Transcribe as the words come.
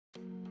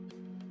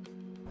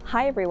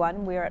Hi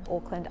everyone, we're at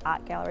Auckland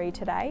Art Gallery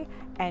today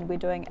and we're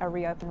doing a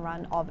reopen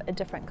run of a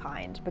different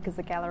kind because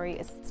the gallery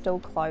is still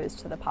closed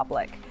to the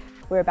public.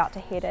 We're about to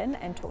head in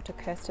and talk to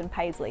Kirsten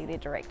Paisley, their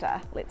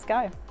director. Let's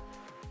go.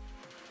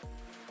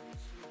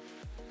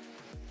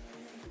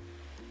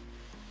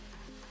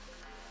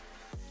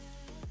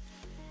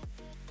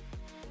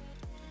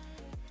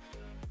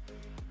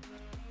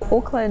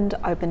 Auckland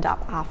opened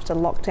up after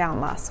lockdown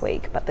last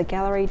week, but the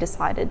gallery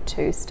decided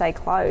to stay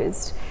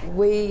closed.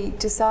 We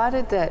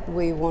decided that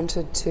we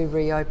wanted to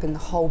reopen the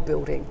whole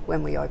building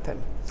when we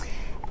open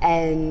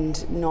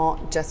and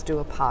not just do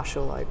a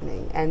partial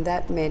opening, and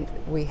that meant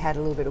we had a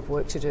little bit of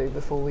work to do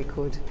before we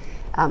could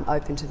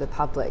open to the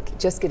public.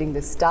 Just getting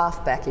the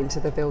staff back into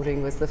the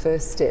building was the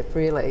first step,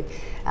 really,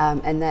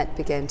 and that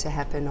began to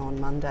happen on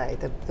Monday,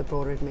 the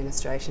broader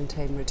administration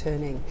team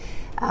returning.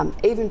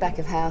 Even back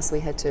of house,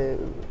 we've had to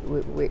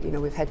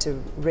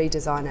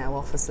redesign our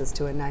offices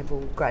to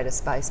enable greater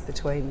space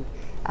between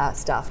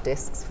staff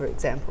desks, for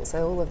example.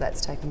 So all of that's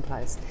taken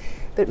place.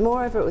 But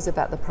moreover, it was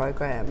about the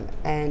program,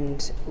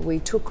 and we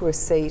took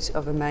receipt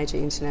of a major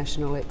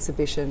international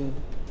exhibition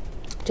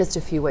just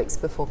a few weeks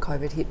before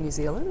COVID hit New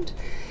Zealand.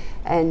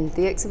 And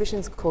the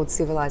exhibition's called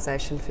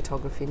Civilization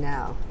Photography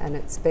Now, and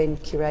it's been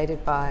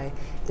curated by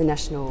the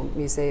National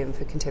Museum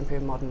for Contemporary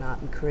and Modern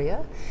Art in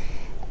Korea.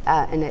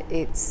 And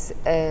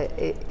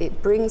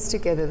it brings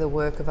together the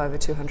work of over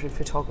 200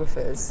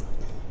 photographers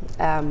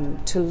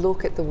to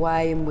look at the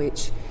way in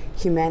which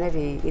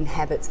humanity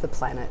inhabits the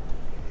planet.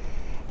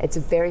 It's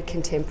a very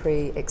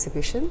contemporary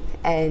exhibition,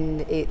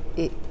 and it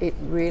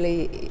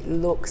really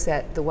looks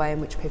at the way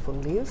in which people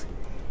live,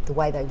 the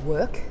way they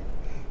work,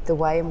 the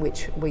way in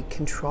which we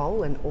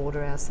control and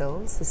order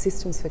ourselves, the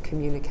systems for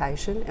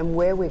communication, and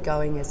where we're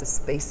going as a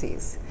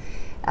species,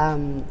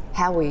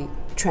 how we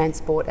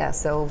transport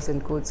ourselves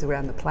and goods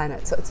around the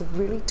planet. So it's a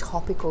really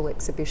topical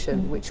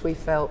exhibition, which we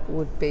felt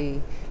would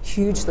be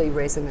hugely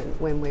resonant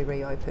when we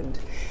reopened.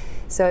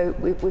 So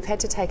we've had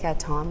to take our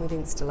time with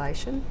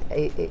installation.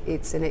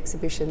 It's an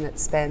exhibition that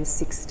spans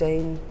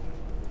 16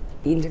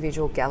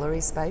 individual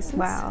gallery spaces.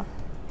 Wow.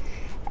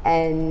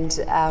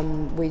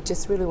 And we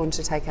just really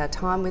wanted to take our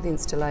time with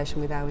installation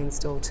with our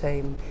install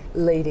team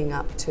leading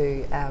up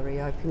to our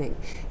reopening.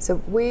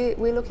 So we're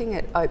looking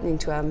at opening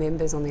to our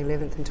members on the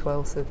 11th and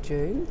 12th of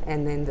June,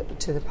 and then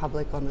to the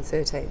public on the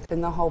 13th,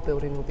 and the whole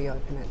building will be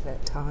open at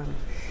that time.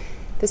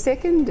 The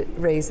second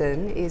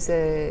reason is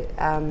a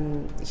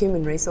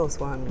human resource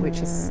one,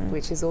 which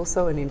is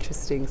also an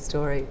interesting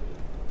story.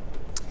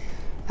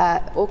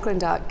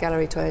 Auckland Art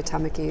Gallery Toi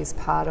Tāmaki is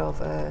part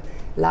of a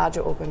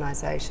larger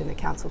organisation, a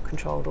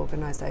council-controlled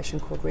organisation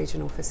called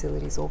Regional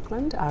Facilities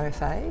Auckland,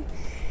 RFA.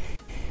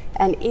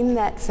 And in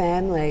that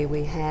family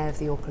we have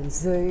the Auckland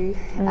Zoo,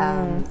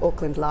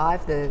 Auckland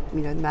Live, the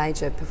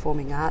major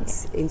performing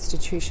arts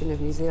institution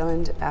of New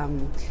Zealand,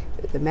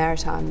 the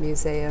Maritime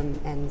Museum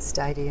and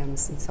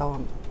stadiums and so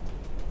on.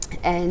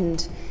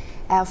 And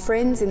our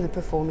friends in the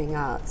performing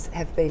arts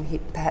have been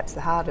hit perhaps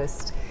the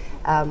hardest,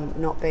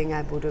 not being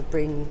able to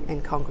bring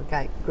and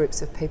congregate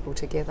groups of people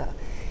together.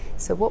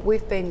 So what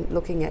we've been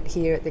looking at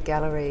here at the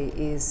gallery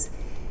is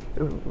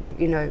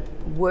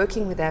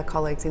working with our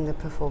colleagues in the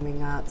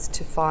performing arts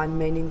to find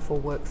meaningful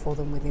work for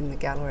them within the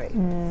gallery.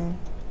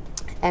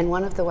 And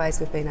one of the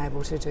ways we've been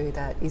able to do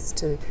that is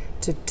to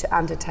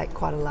undertake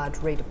quite a large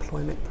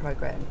redeployment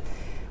program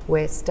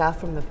where staff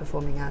from the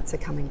performing arts are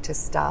coming to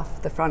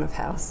staff the front of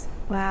house.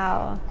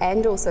 Wow.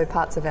 And also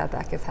parts of our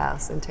back of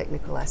house and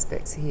technical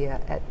aspects here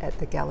at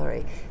the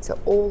gallery. So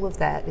all of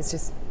that has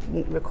just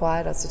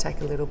required us to take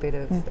a little bit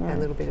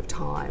of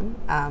time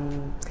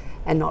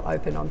and not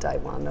open on day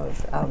one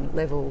of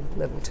level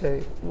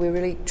 2. We're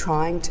really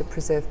trying to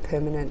preserve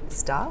permanent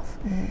staff.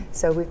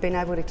 So we've been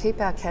able to keep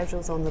our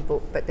casuals on the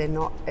book, but they're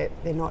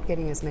not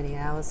getting as many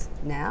hours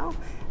now,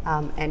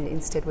 and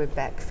instead we're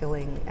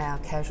backfilling our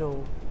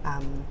casual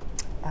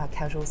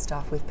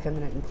staff with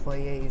permanent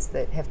employees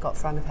that have got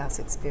front of house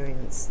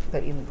experience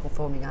but in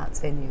performing arts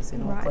venues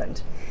in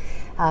Auckland.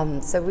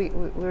 So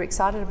we're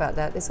excited about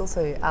that. There's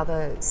also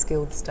other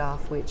skilled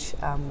staff which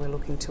we're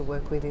looking to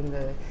work with in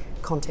the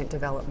content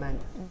development.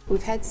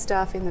 We've had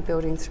staff in the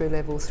building through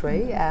level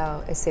 3,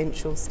 our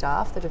essential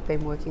staff that have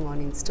been working on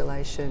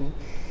installation,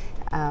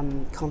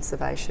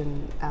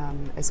 conservation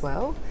as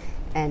well.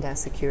 And our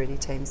security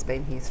team's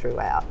been here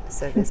throughout.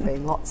 So there's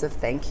been lots of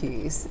thank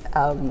yous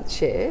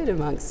shared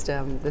amongst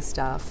the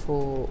staff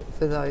for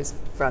those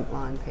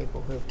frontline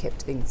people who have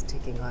kept things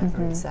ticking over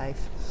and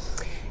safe.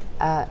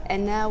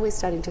 And now we're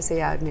starting to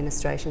see our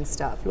administration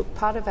staff. Look,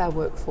 part of our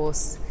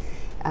workforce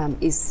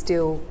is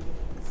still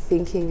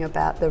thinking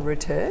about the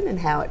return and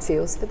how it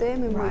feels for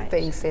them, and we've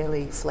been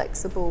fairly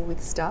flexible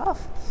with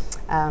staff.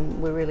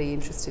 We're really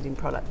interested in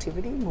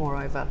productivity,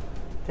 moreover,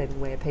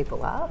 than where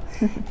people are,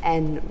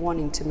 and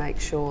wanting to make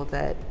sure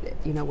that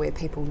where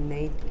people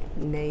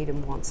need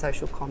and want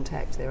social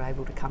contact, they're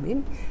able to come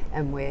in,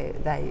 and where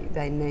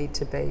they need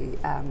to be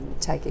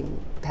taking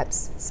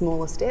perhaps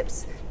smaller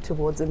steps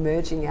towards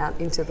emerging out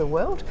into the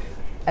world,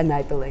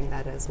 enabling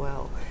that as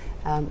well.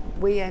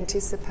 We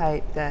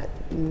anticipate that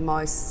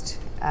most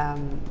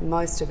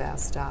most of our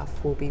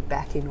staff will be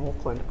back in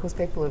Auckland. Of course,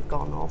 people have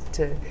gone off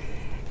to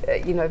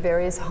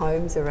various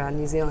homes around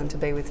New Zealand to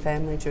be with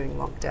family during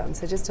lockdown,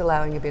 so just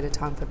allowing a bit of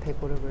time for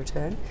people to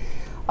return.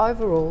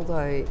 Overall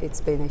though, it's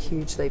been a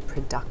hugely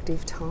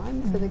productive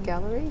time for the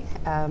gallery.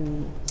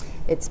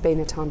 It's been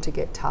a time to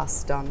get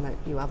tasks done that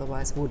you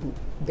otherwise wouldn't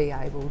be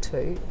able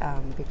to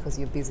because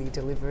you're busy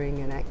delivering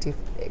an active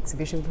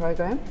exhibition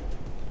program.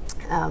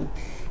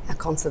 Our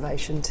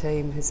conservation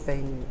team has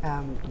been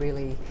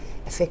really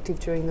effective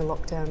during the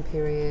lockdown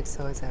period,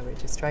 so has our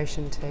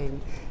registration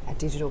team. Our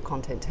digital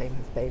content team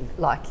have been,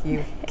 like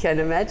you can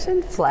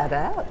imagine, flat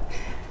out.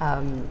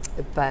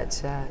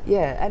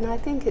 Yeah, and I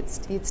think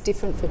it's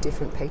different for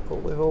different people.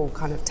 We're all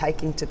kind of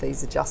taking to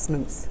these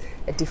adjustments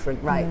at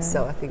different rates,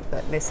 so I think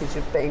that message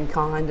of being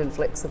kind and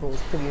flexible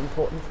is pretty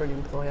important for an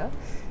employer.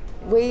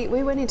 We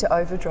went into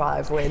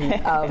overdrive when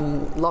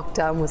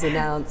lockdown was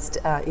announced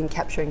in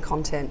capturing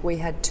content. We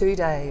had 2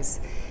 days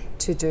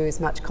to do as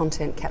much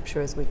content capture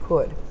as we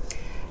could.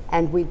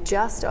 And we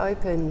just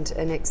opened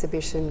an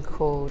exhibition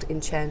called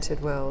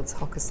Enchanted Worlds,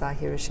 Hokusai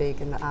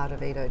Hiroshige and the Art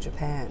of Edo,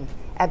 Japan.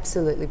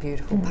 Absolutely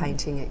beautiful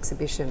painting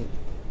exhibition.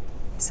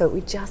 So we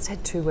just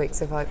had 2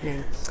 weeks of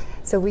opening.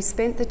 So we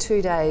spent the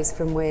 2 days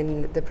from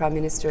when the Prime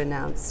Minister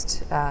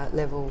announced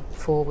level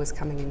 4 was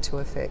coming into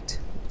effect.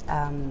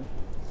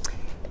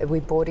 We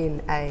brought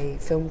in a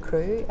film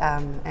crew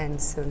and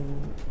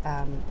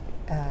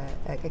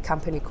a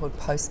company called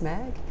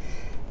Postmag.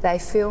 They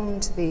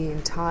filmed the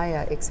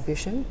entire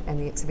exhibition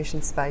and the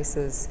exhibition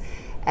spaces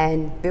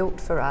and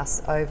built for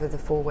us over the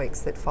 4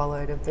 weeks that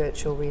followed a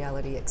virtual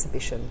reality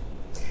exhibition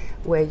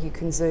where you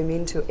can zoom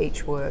into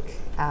each work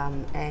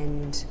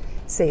and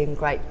see in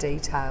great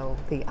detail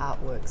the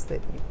artworks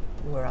that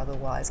were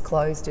otherwise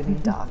closed and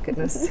in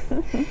darkness.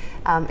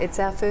 It's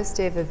our first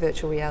ever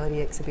virtual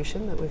reality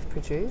exhibition that we've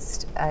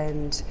produced,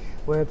 and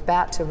we're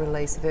about to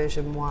release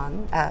version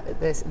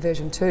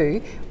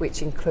 2,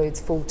 which includes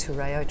full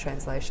Te-Reo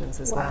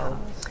translations as well.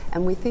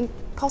 And we think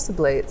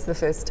possibly it's the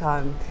first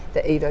time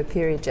that Edo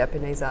period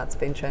Japanese art's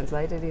been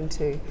translated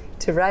into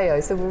Te-Reo,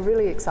 so we're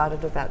really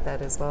excited about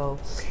that as well.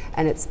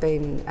 And it's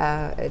been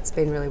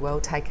really well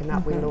taken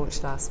up. We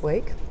launched last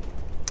week.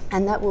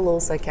 And that will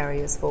also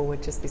carry us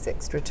forward just this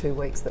extra 2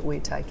 weeks that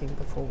we're taking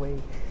before we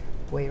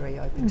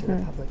reopen to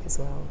the public as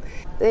well.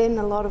 Then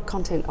a lot of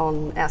content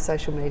on our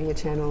social media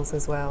channels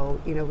as well.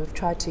 We've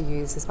tried to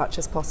use as much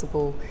as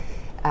possible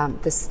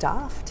the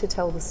staff to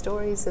tell the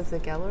stories of the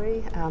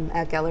gallery.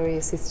 Our gallery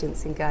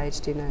assistants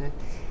engaged in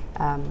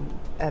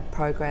a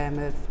program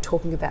of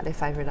talking about their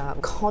favourite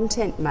art.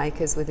 Content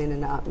makers within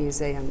an art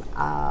museum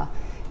are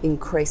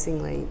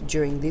increasingly,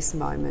 during this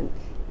moment,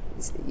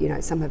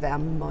 some of our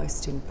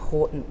most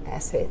important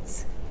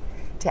assets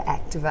to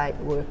activate,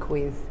 work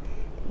with.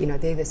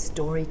 They're the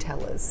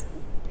storytellers.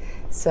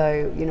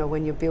 So,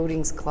 when your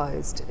building's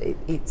closed,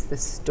 it's the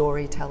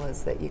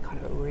storytellers that you're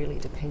kind of really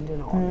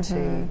dependent on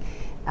to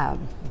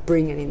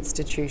bring an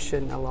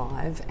institution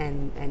alive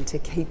and to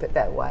keep it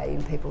that way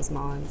in people's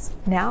minds.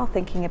 Now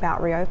thinking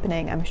about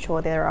reopening, I'm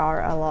sure there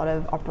are a lot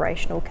of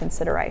operational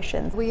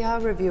considerations. We are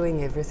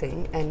reviewing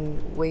everything,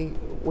 and we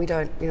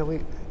don't,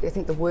 I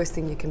think the worst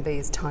thing you can be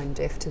is tone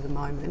deaf to the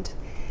moment.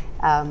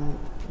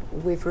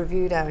 We've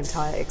reviewed our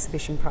entire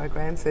exhibition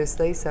program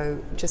firstly,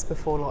 so just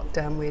before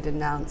lockdown we'd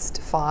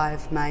announced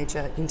 5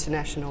 major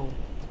international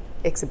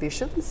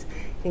exhibitions,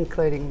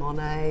 including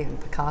Monet and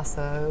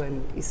Picasso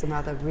and some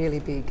other really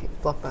big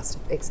blockbuster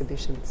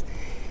exhibitions.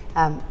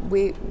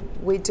 We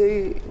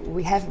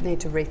have need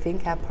to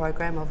rethink our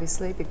program,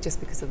 obviously, just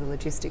because of the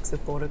logistics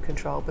of border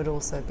control, but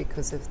also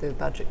because of the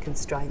budget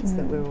constraints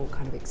that we're all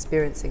kind of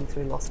experiencing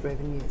through lost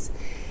revenues.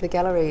 The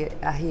gallery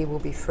here will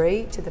be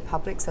free to the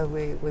public, so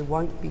we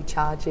won't be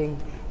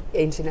charging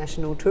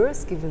international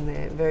tourists, given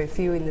there are very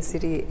few in the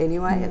city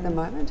anyway at the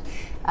moment.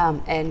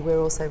 And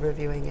we're also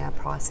reviewing our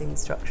pricing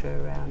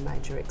structure around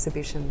major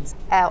exhibitions.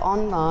 Our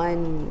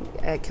online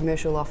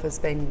commercial offer's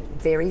been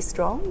very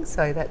strong,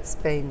 so that's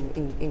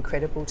been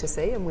incredible to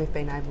see, and we've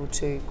been able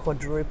to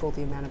quadruple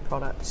the amount of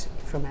product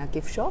from our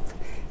gift shop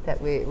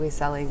that we're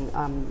selling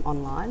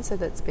online, so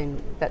that's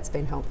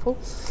been helpful.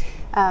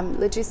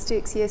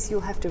 Logistics, yes,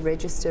 you'll have to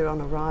register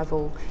on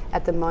arrival.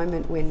 At the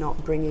moment we're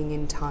not bringing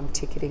in time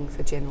ticketing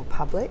for general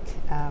public,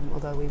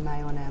 although we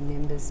may on our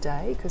Members'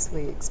 Day because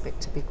we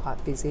expect to be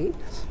quite busy.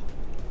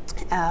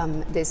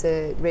 There's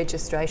a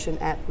registration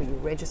app where you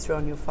register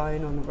on your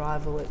phone on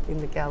arrival in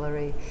the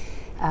gallery,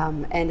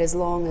 and as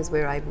long as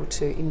we're able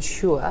to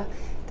ensure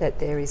that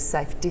there is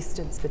safe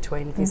distance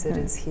between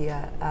visitors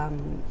here,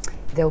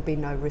 there'll be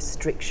no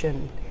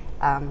restriction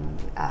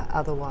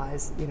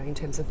otherwise, in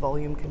terms of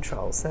volume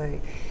control. So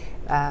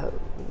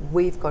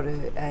we've got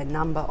a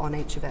number on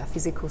each of our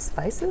physical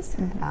spaces.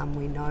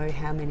 We know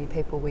how many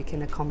people we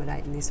can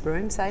accommodate in this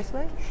room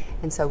safely,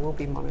 and so we'll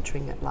be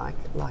monitoring it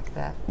like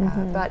that.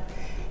 But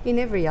in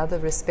every other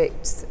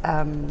respect,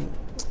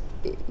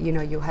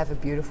 you'll have a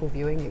beautiful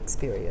viewing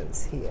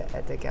experience here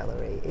at the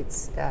gallery.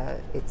 It's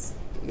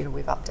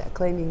we've upped our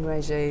cleaning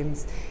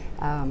regimes.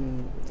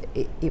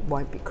 It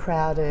won't be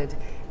crowded.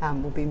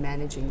 We'll be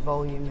managing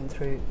volume and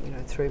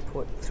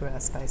throughput through our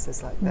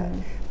spaces like that.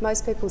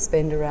 Most people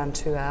spend around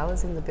 2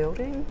 hours in the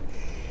building.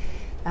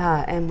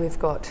 And we've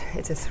got,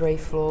 it's a 4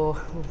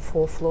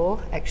 floor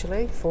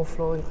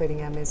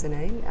including our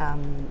mezzanine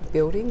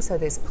building, so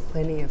there's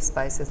plenty of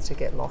spaces to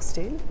get lost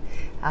in,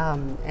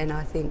 and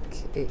I think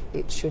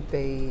it should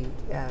be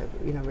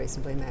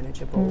reasonably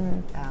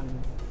manageable.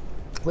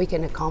 We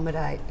can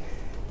accommodate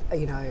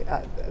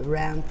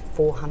around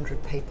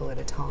 400 people at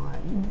a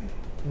time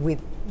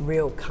with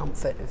real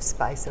comfort of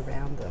space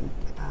around them,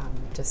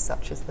 just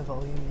such as the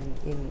volume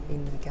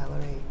in the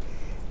gallery.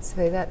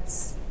 So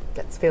that's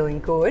feeling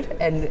good,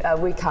 and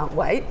we can't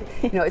wait.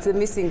 It's a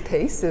missing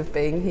piece of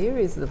being here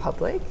is the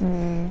public.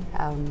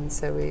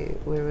 So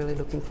we're really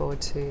looking forward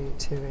to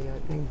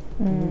reopening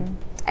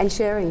and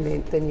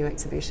sharing the new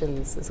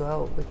exhibitions as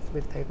well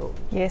with people.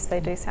 Yes, they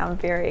do sound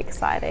very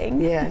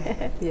exciting.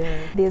 Yeah.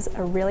 There's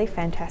a really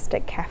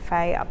fantastic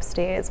cafe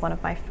upstairs, one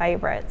of my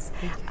favourites.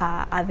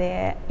 Are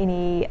there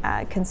any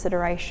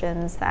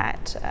considerations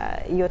that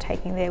you're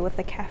taking there with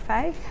the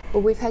cafe?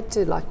 Well, we've had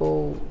to, like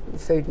all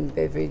food and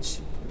beverage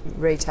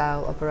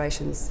retail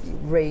operations,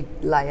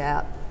 lay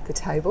out the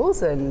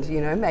tables and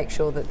make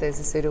sure that there's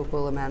a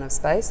suitable amount of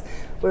space.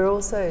 We're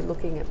also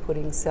looking at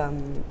putting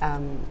some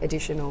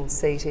additional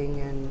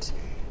seating and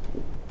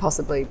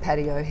possibly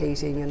patio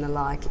heating and the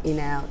like in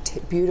our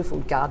beautiful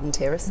garden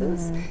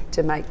terraces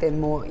to make them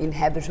more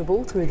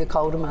inhabitable through the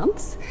colder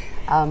months.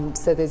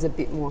 So there's a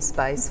bit more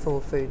space for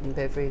food and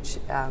beverage,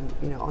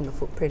 on the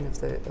footprint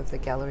of the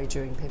gallery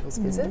during people's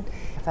visit.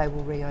 They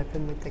will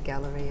reopen with the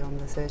gallery on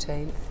the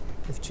 13th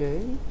of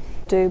June.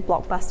 Do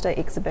blockbuster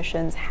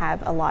exhibitions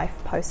have a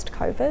life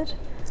post-COVID?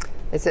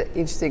 It's an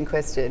interesting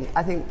question.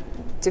 I think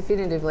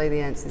definitively the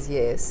answer is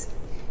yes,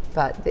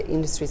 but the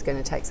industry is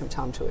going to take some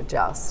time to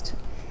adjust.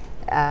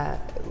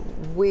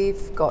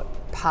 We've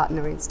got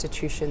partner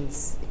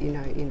institutions,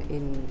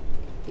 in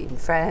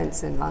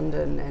France and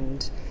London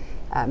and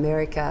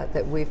America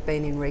that we've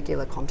been in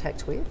regular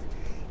contact with.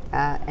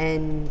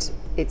 And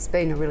it's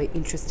been a really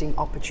interesting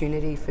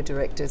opportunity for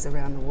directors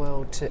around the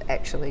world to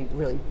actually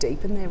really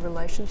deepen their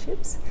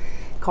relationships.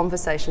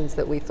 Conversations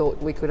that we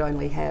thought we could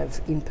only have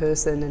in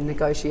person and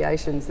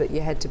negotiations that you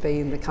had to be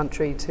in the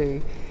country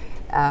to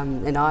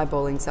and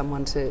eyeballing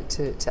someone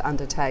to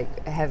undertake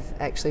have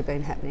actually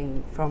been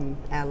happening from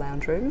our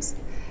lounge rooms,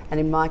 and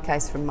in my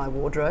case from my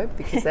wardrobe,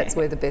 because that's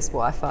where the best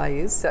Wi-Fi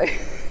is, so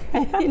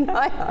in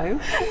my home.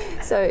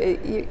 So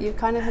you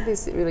kind of had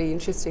this really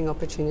interesting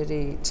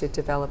opportunity to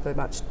develop a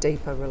much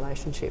deeper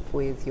relationship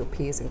with your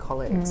peers and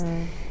colleagues.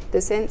 The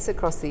sense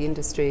across the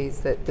industry is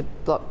that the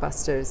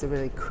blockbuster is a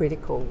really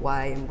critical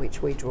way in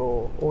which we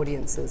draw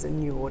audiences and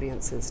new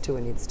audiences to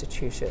an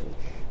institution.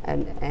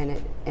 And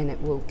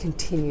it will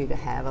continue to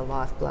have a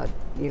lifeblood,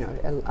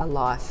 a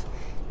life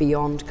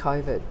beyond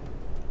COVID.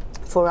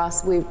 For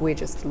us, we're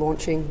just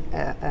launching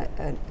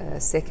a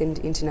second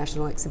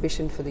international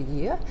exhibition for the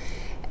year,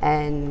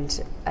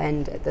 and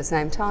at the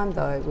same time,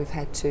 though, we've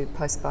had to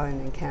postpone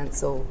and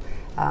cancel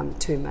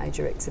 2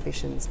 major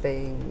exhibitions,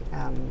 being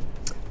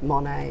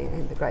Monet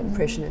and the Great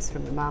Impressionists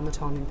from the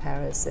Marmottan in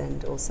Paris,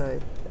 and also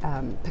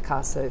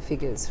Picasso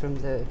figures from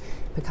the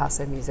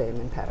Picasso Museum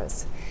in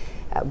Paris.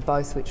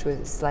 Both which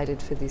were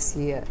slated for this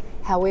year.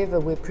 However,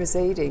 we're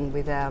proceeding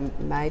with our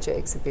major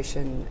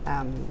exhibition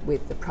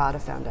with the Prada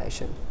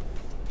Foundation.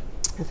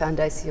 The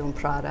Fundación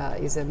Prada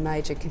is a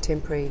major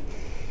contemporary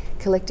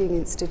collecting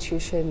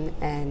institution,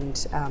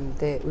 and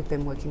we've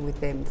been working with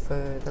them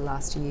for the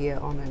last year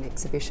on an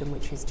exhibition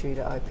which is due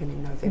to open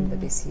in November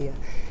this year.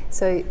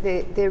 So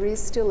there is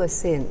still a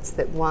sense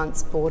that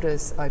once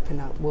borders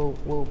open up,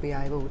 we'll be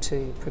able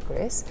to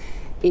progress.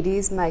 It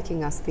is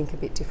making us think a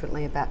bit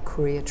differently about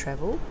courier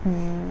travel,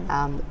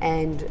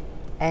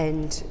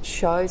 and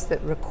shows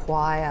that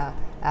require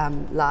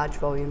large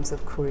volumes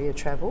of courier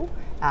travel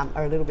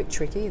are a little bit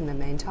tricky in the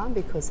meantime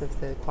because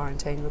of the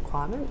quarantine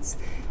requirements,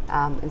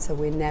 and so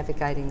we're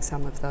navigating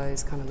some of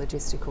those kind of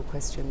logistical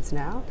questions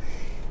now.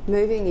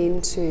 Moving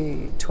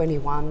into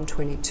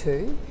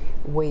 21-22,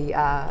 we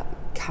are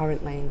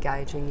currently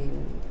engaging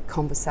in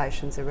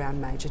conversations around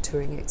major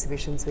touring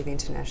exhibitions with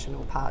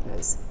international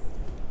partners.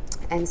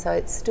 And so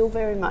it's still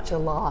very much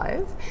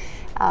alive.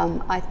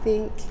 I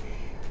think,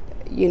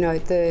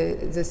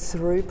 the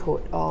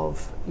throughput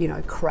of,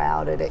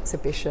 crowded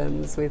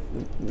exhibitions with,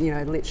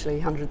 literally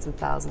hundreds of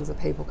thousands of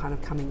people kind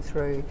of coming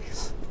through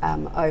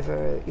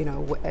over,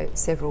 a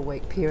several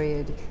week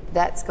period,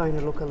 that's going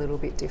to look a little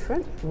bit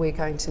different. We're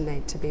going to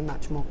need to be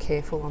much more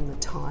careful on the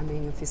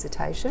timing of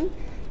visitation.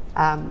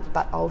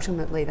 But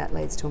ultimately that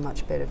leads to a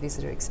much better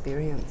visitor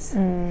experience.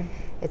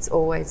 It's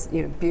always,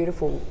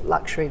 beautiful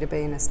luxury to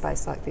be in a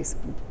space like this,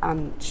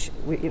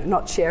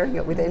 not sharing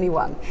it with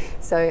anyone.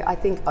 So I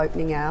think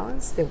opening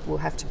hours, we'll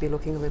have to be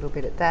looking a little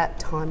bit at that,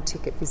 time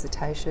ticket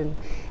visitation,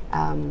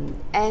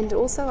 and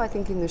also I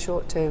think in the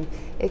short term,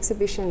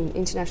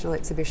 international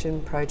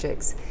exhibition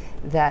projects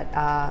that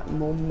are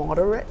more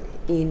moderate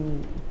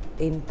in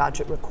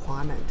budget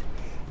requirement.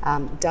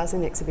 Does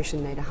an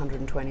exhibition need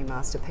 120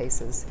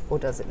 masterpieces or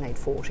does it need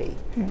 40?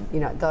 You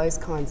know, those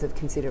kinds of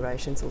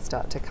considerations will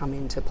start to come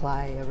into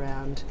play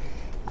around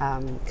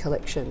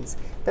collections.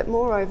 But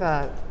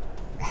moreover,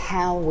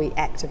 how we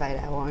activate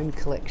our own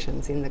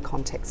collections in the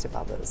context of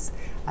others,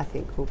 I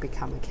think will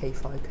become a key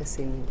focus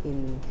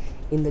in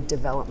the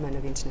development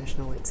of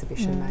international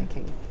exhibition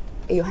making.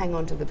 You hang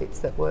on to the bits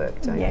that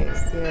work, don't you?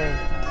 Yeah.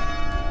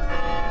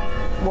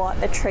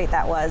 What a treat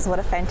that was. What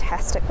a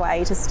fantastic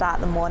way to start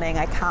the morning.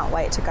 I can't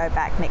wait to go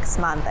back next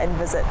month and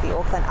visit the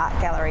Auckland Art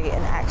Gallery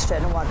in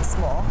action once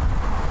more.